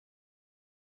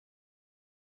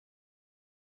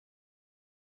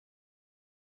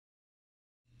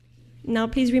Now,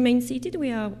 please remain seated. We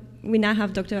now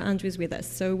have Dr. Andrews with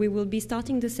us. So we will be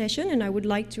starting the session, and I would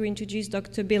like to introduce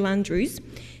Dr. Bill Andrews,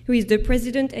 who is the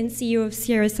President and CEO of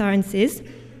Sierra Sciences.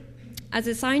 As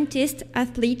a scientist,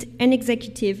 athlete, and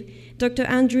executive, Dr.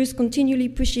 Andrews continually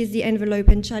pushes the envelope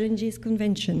and challenges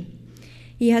convention.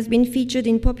 He has been featured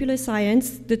in Popular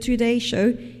Science, The Today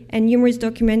Show, and numerous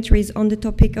documentaries on the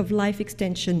topic of life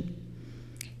extension.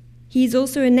 He is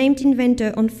also a named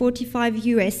inventor on 45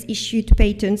 US-issued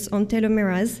patents on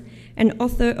telomeres and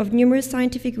author of numerous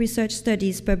scientific research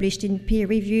studies published in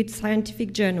peer-reviewed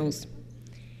scientific journals.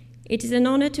 It is an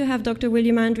honor to have Dr.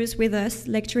 William Andrews with us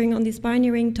lecturing on this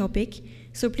pioneering topic,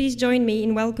 so please join me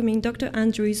in welcoming Dr.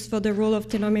 Andrews for the role of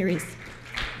telomeres.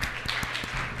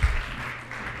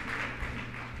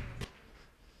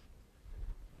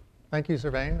 Thank you,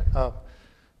 Sylvain.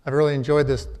 I've really enjoyed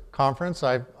this conference.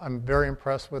 I'm very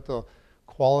impressed with the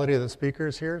quality of the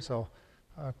speakers here, so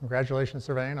congratulations,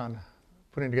 Sylvain, on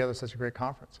putting together such a great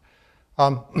conference.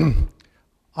 Let me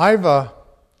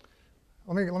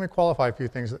qualify a few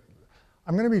things.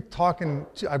 I'm going to be talking,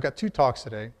 I've got two talks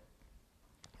today,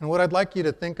 and what I'd like you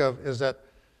to think of is that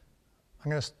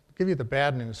I'm going to give you the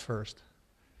bad news first,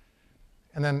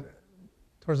 and then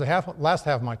towards the last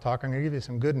half of my talk, I'm going to give you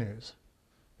some good news.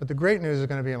 But the great news is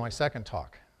going to be in my second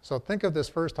talk. So think of this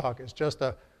first talk as just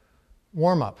a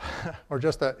warm-up or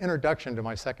just an introduction to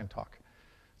my second talk.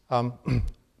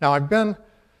 Now, I've been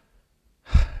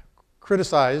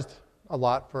criticized a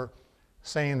lot for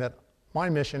saying that my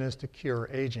mission is to cure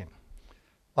aging.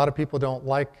 A lot of people don't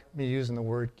like me using the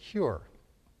word cure.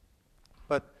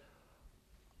 But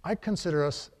I consider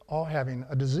us all having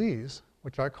a disease,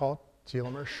 which I call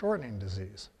telomere shortening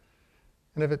disease.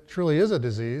 And if it truly is a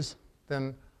disease,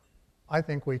 then I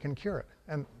think we can cure it.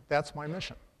 And that's my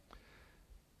mission.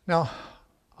 Now,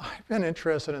 I've been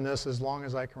interested in this as long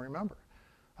as I can remember.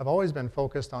 I've always been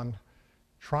focused on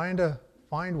trying to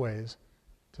find ways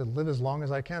to live as long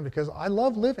as I can because I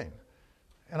love living.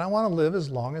 And I want to live as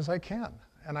long as I can.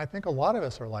 And I think a lot of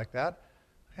us are like that.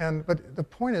 But the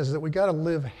point is that we got to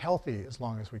live healthy as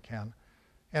long as we can.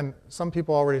 And some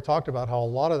people already talked about how a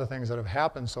lot of the things that have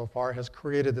happened so far has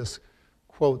created this,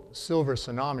 quote, silver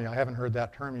tsunami. I haven't heard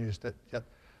that term used yet,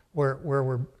 where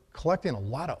we're collecting a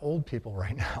lot of old people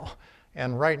right now.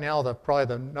 And right now, probably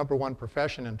the number one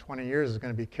profession in 20 years is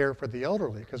going to be care for the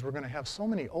elderly, because we're going to have so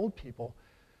many old people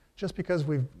just because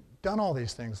we've done all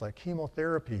these things like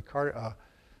chemotherapy,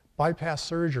 bypass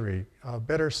surgery,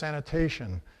 better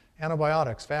sanitation,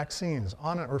 antibiotics, vaccines,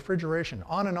 refrigeration,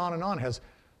 on and on and on, has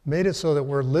made it so that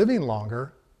we're living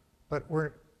longer, but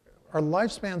our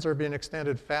lifespans are being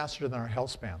extended faster than our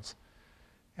health spans.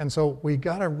 And so we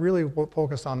got to really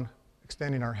focus on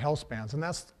extending our health spans, and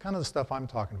that's kind of the stuff I'm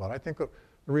talking about. I think the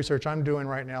research I'm doing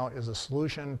right now is a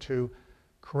solution to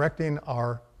correcting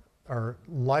our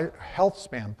health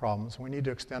span problems. We need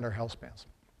to extend our health spans.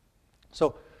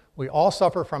 So we all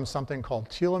suffer from something called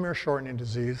telomere shortening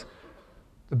disease.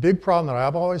 The big problem that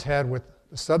I've always had with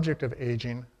the subject of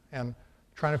aging and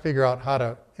trying to figure out how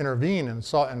to intervene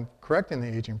and correcting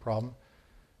the aging problem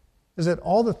is that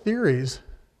all the theories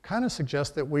kind of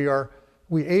suggest that we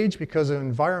age because of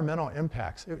environmental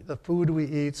impacts. The food we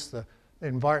eat, the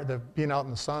being out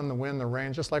in the sun, the wind, the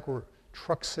rain, just like we're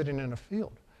trucks sitting in a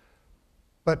field.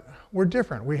 But we're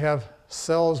different. We have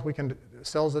cells,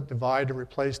 cells that divide to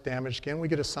replace damaged skin. We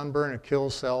get a sunburn, it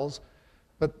kills cells.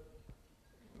 But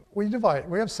we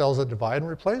have cells that divide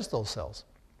and replace those cells.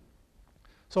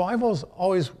 So I've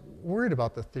always worried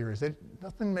about the theories.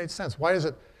 Nothing made sense. Why is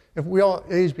it, if we all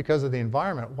age because of the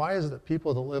environment, why is it that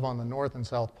people that live on the North and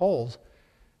South Poles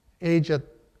age at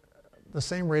the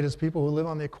same rate as people who live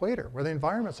on the equator, where the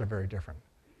environments are very different?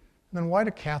 And then why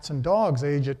do cats and dogs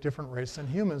age at different rates than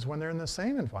humans when they're in the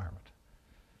same environment?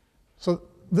 So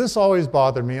this always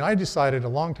bothered me, and I decided a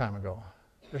long time ago,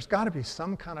 there's got to be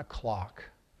some kind of clock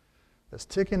that's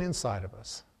ticking inside of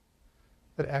us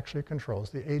that actually controls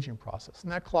the aging process.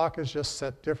 And that clock is just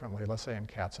set differently, let's say in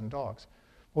cats and dogs.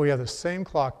 Well, we have the same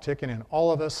clock ticking in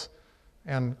all of us,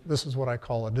 and this is what I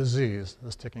call a disease,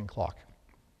 this ticking clock.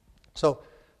 So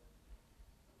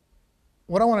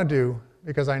what I want to do,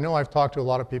 because I know I've talked to a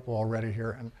lot of people already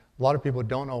here, and a lot of people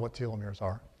don't know what telomeres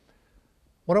are.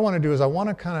 What I want to do is I want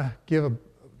to kind of give a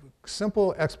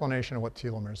simple explanation of what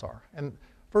telomeres are. And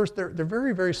first, they're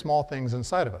very, very small things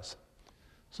inside of us.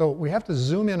 So we have to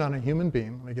zoom in on a human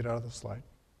being. Let me get out of the slide.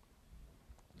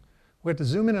 We have to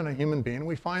zoom in on a human being.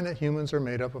 We find that humans are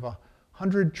made up of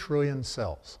 100 trillion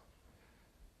cells.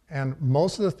 And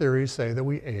most of the theories say that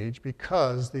we age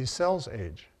because these cells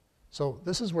age. So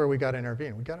this is where we got to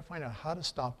intervene. We got to find out how to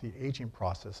stop the aging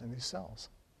process in these cells.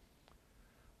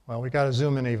 Well, we got to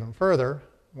zoom in even further.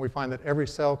 we find that every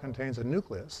cell contains a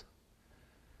nucleus.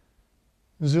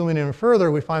 Zooming in further,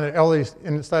 we find that all these,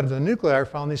 inside of the nuclei are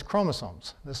found these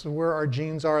chromosomes. This is where our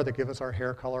genes are that give us our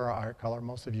hair color, our eye color.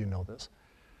 Most of you know this.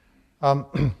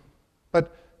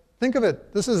 But think of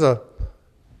it, this is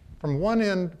from one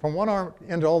end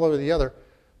all the way to the other,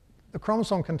 the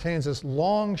chromosome contains this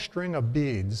long string of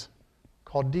beads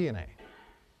called DNA.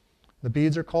 The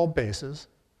beads are called bases,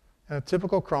 and a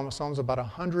typical chromosome is about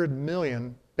 100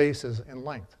 million bases in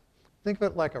length. Think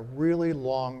of it like a really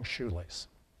long shoelace.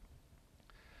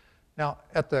 Now,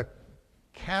 at the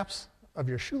caps of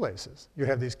your shoelaces, you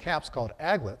have these caps called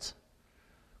aglets.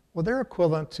 Well, they're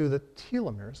equivalent to the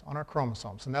telomeres on our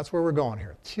chromosomes, and that's where we're going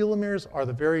here. Telomeres are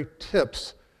the very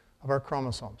tips of our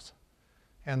chromosomes.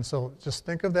 And so just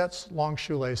think of that long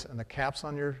shoelace, and the caps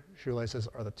on your shoelaces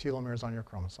are the telomeres on your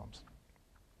chromosomes.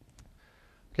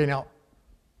 Okay, now,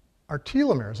 our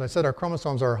telomeres, I said our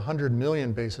chromosomes are 100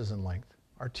 million bases in length.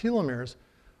 Our telomeres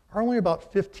are only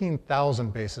about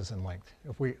 15,000 bases in length,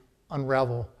 if we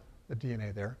unravel the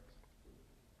DNA there.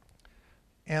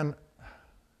 And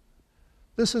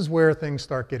this is where things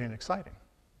start getting exciting.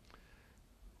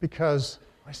 Because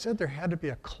I said there had to be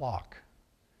a clock.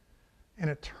 And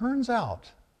it turns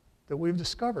out that we've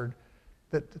discovered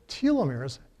that the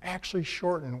telomeres actually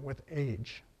shorten with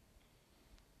age.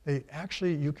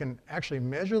 You can actually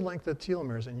measure the length of the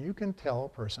telomeres, and you can tell a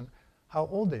person how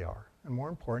old they are. And more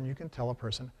important, you can tell a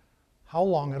person how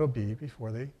long it'll be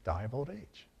before they die of old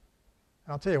age.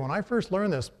 And I'll tell you, when I first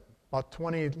learned this about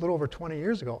a little over 20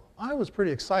 years ago, I was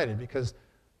pretty excited because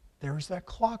there was that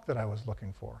clock that I was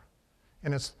looking for.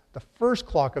 And it's the first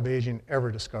clock of aging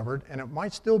ever discovered, and it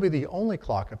might still be the only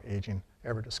clock of aging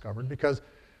ever discovered, because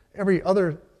every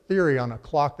other theory on a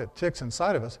clock that ticks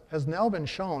inside of us has now been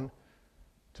shown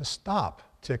to stop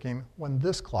ticking when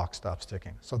this clock stops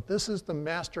ticking. So this is the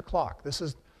master clock.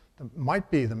 Might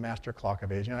be the master clock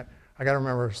of aging. I got to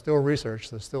remember, still research,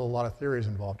 there's still a lot of theories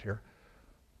involved here.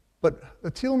 But the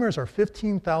telomeres are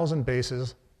 15,000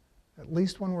 bases, at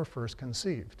least when we're first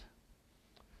conceived.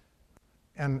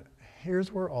 And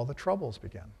here's where all the troubles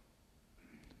begin.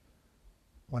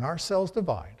 When our cells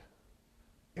divide,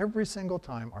 every single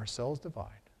time our cells divide,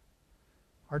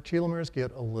 our telomeres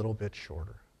get a little bit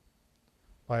shorter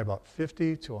by about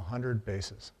 50 to 100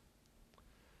 bases.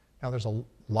 Now, there's a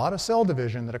lot of cell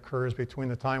division that occurs between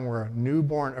the time we're a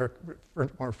newborn, or when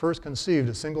we're first conceived,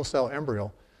 a single cell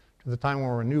embryo, to the time when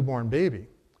we're a newborn baby.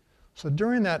 So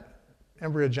during that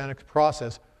embryogenic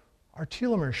process, our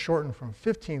telomeres shorten from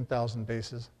 15,000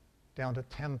 bases down to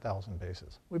 10,000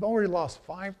 bases. We've already lost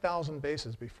 5,000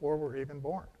 bases before we're even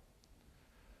born.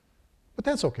 But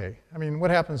that's okay. I mean,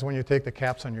 what happens when you take the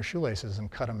caps on your shoelaces and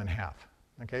cut them in half?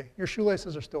 Okay? Your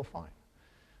shoelaces are still fine,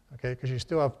 okay, because you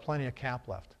still have plenty of cap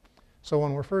left. So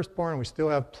when we're first born, we still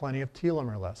have plenty of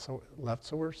telomere left,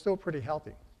 so we're still pretty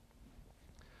healthy.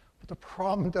 But the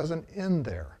problem doesn't end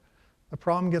there. The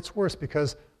problem gets worse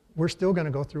because we're still going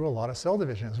to go through a lot of cell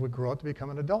division as we grow up to become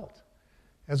an adult.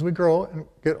 As we grow and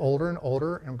get older and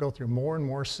older and go through more and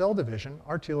more cell division,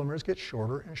 our telomeres get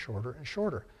shorter and shorter and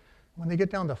shorter. When they get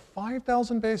down to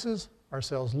 5,000 bases, our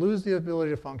cells lose the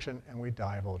ability to function and we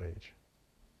die of old age.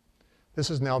 This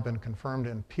has now been confirmed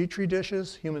in Petri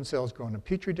dishes. Human cells grow in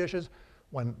Petri dishes.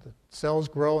 When the cells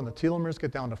grow and the telomeres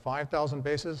get down to 5,000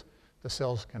 bases, the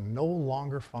cells can no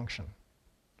longer function.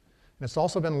 And it's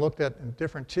also been looked at in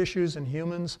different tissues in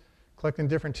humans, collecting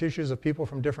different tissues of people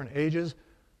from different ages.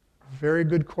 Very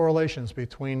good correlations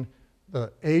between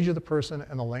the age of the person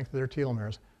and the length of their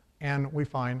telomeres. And we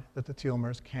find that the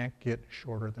telomeres can't get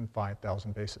shorter than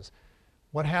 5,000 bases.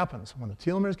 What happens when the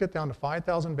telomeres get down to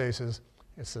 5,000 bases?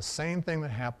 It's the same thing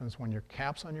that happens when your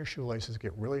caps on your shoelaces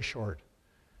get really short.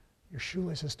 Your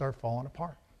shoelaces start falling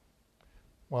apart.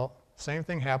 Well, same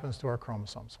thing happens to our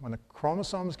chromosomes. When the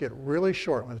chromosomes get really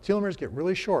short, when the telomeres get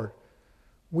really short,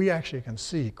 we actually can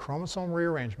see chromosome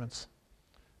rearrangements.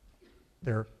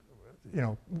 They're,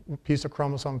 piece of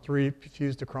chromosome 3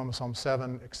 fused to chromosome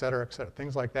 7, et cetera,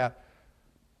 things like that.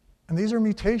 And these are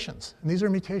mutations. And these are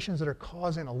mutations that are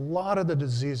causing a lot of the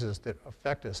diseases that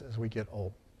affect us as we get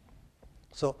old.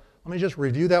 So let me just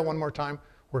review that one more time.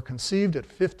 We're conceived at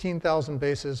 15,000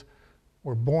 bases.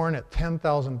 We're born at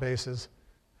 10,000 bases.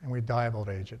 And we die of old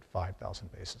age at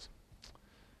 5,000 bases.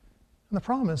 And the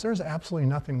problem is there's absolutely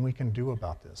nothing we can do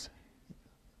about this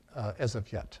as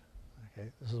of yet. Okay?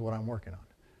 This is what I'm working on.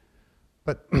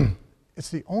 But it's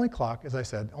the only clock, as I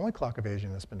said, the only clock of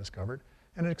aging that's been discovered.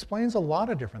 And it explains a lot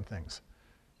of different things.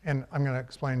 And I'm going to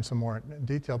explain some more in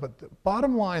detail. But the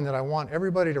bottom line that I want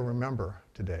everybody to remember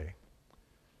today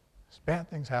is bad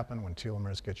things happen when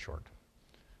telomeres get short.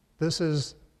 This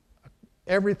is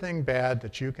everything bad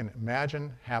that you can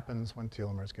imagine happens when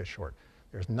telomeres get short.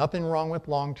 There's nothing wrong with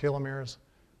long telomeres.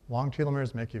 Long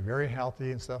telomeres make you very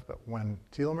healthy and stuff, but when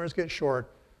telomeres get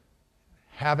short,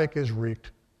 havoc is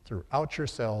wreaked throughout your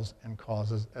cells and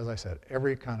causes, as I said,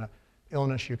 every kind of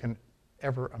illness you can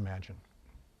ever imagine.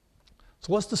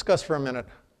 So let's discuss for a minute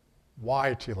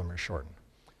why telomeres shorten.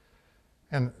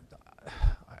 And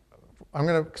I'm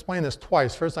going to explain this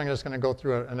twice. First, I'm just going to go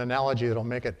through an analogy that will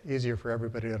make it easier for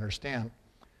everybody to understand.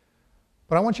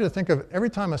 But I want you to think of every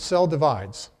time a cell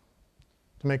divides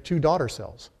to make two daughter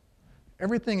cells,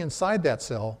 everything inside that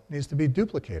cell needs to be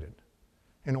duplicated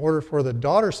in order for the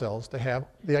daughter cells to have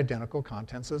the identical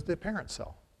contents as the parent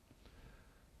cell.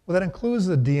 Well, that includes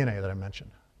the DNA that I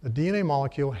mentioned. The DNA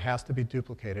molecule has to be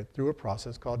duplicated through a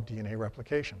process called DNA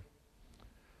replication.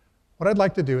 What I'd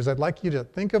like to do is I'd like you to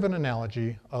think of an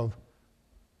analogy of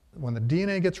when the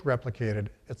DNA gets replicated,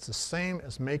 it's the same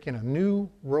as making a new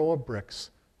row of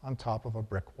bricks on top of a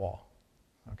brick wall.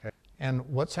 Okay? And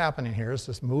what's happening here is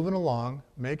just moving along,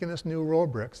 making this new row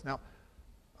of bricks. Now,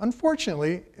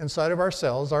 unfortunately, inside of our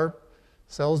cells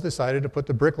decided to put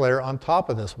the brick layer on top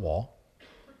of this wall.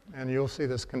 And you'll see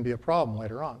this can be a problem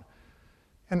later on.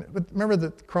 But remember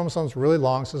that the chromosome's really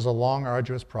long, so it's a long,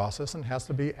 arduous process and has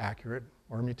to be accurate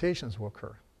or mutations will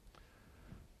occur.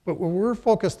 But what we're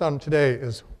focused on today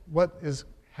is what is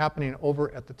happening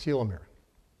over at the telomere.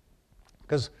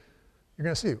 Because you're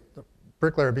going to see the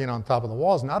brick layer being on top of the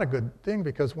wall is not a good thing,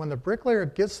 because when the brick layer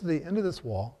gets to the end of this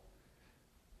wall,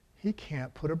 he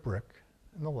can't put a brick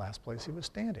in the last place he was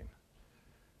standing.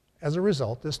 As a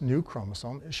result, this new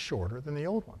chromosome is shorter than the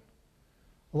old one.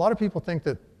 A lot of people think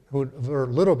that, who learn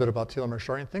a little bit about telomere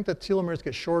shortening, think that telomeres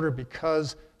get shorter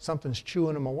because something's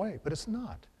chewing them away, but it's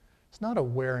not. It's not a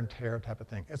wear and tear type of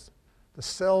thing. It's the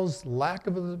cell's lack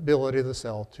of the ability of the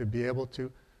cell to be able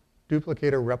to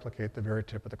duplicate or replicate the very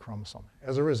tip of the chromosome.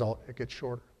 As a result, it gets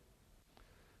shorter.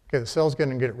 Okay, the cell's going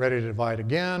to get ready to divide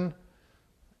again.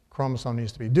 Chromosome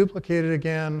needs to be duplicated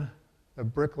again. The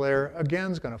brick layer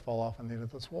again is going to fall off on the end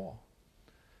of this wall.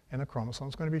 And the chromosome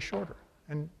is going to be shorter.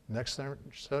 And next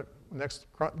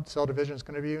cell division is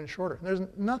going to be even shorter. And there's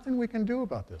nothing we can do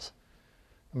about this.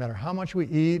 No matter how much we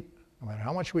eat, no matter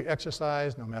how much we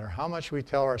exercise, no matter how much we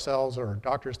tell ourselves or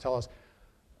doctors tell us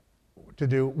to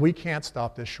do, we can't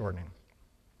stop this shortening.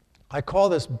 I call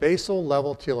this basal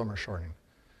level telomere shortening.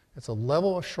 It's a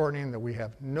level of shortening that we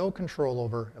have no control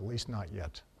over, at least not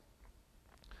yet.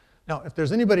 Now, if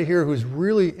there's anybody here who's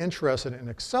really interested in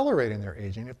accelerating their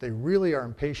aging, if they really are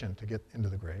impatient to get into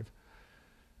the grave,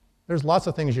 there's lots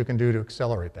of things you can do to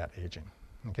accelerate that aging,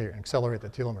 okay, and accelerate the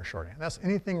telomere shortening. And that's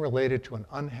anything related to an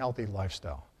unhealthy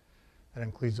lifestyle. That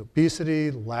includes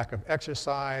obesity, lack of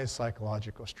exercise,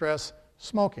 psychological stress,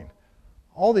 smoking.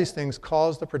 All these things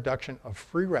cause the production of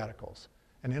free radicals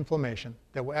and inflammation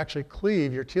that will actually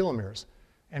cleave your telomeres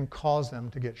and cause them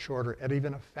to get shorter at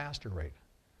even a faster rate.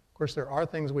 Of course, there are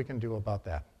things we can do about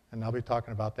that, and I'll be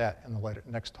talking about that in the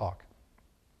next talk.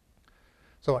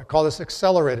 So I call this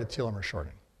accelerated telomere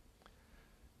shortening.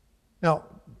 Now,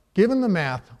 given the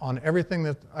math on everything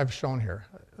that I've shown here,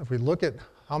 if we look at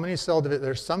how many cells,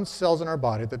 there's some cells in our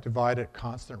body that divide at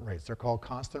constant rates. They're called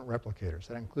constant replicators.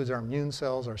 That includes our immune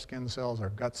cells, our skin cells, our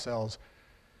gut cells,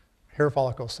 hair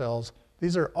follicle cells.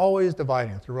 These are always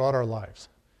dividing throughout our lives.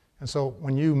 And so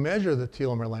when you measure the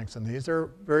telomere lengths in these, they're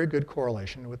very good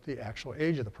correlation with the actual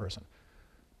age of the person.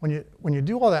 When you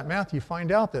do all that math, you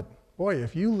find out that, boy,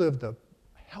 if you live the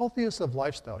healthiest of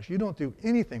lifestyles, you don't do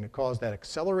anything to cause that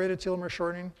accelerated telomere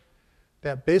shortening,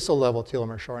 that basal level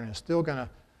telomere shortening is still going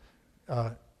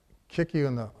to kick you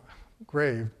in the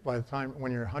grave by the time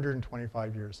when you're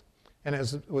 125 years. And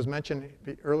as was mentioned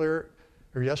earlier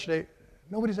or yesterday,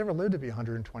 nobody's ever lived to be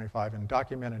 125 in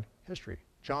documented history.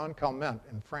 Jeanne Calment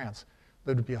in France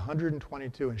lived to be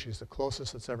 122, and she's the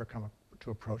closest that's ever come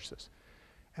to approach this.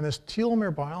 And this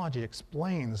telomere biology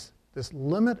explains this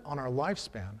limit on our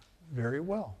lifespan very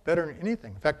well, better than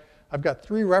anything. In fact, I've got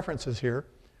 3 references here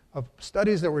of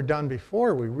studies that were done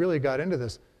before we really got into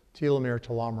this telomere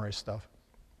telomerase stuff,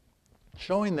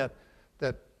 showing that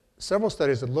several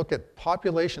studies that look at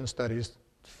population studies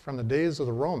from the days of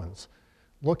the Romans,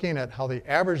 looking at how the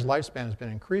average lifespan has been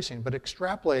increasing, but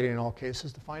extrapolating in all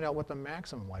cases to find out what the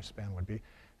maximum lifespan would be.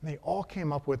 And they all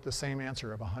came up with the same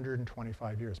answer of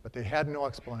 125 years, but they had no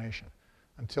explanation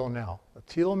until now. The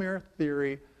telomere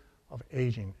theory of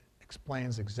aging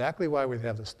explains exactly why we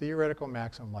have this theoretical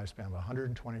maximum lifespan of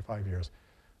 125 years.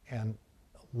 And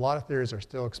a lot of theories are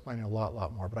still explaining a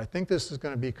lot more. But I think this is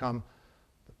going to become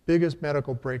the biggest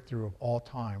medical breakthrough of all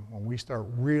time when we start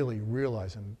really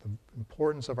realizing the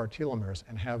importance of our telomeres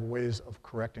and have ways of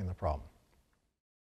correcting the problem.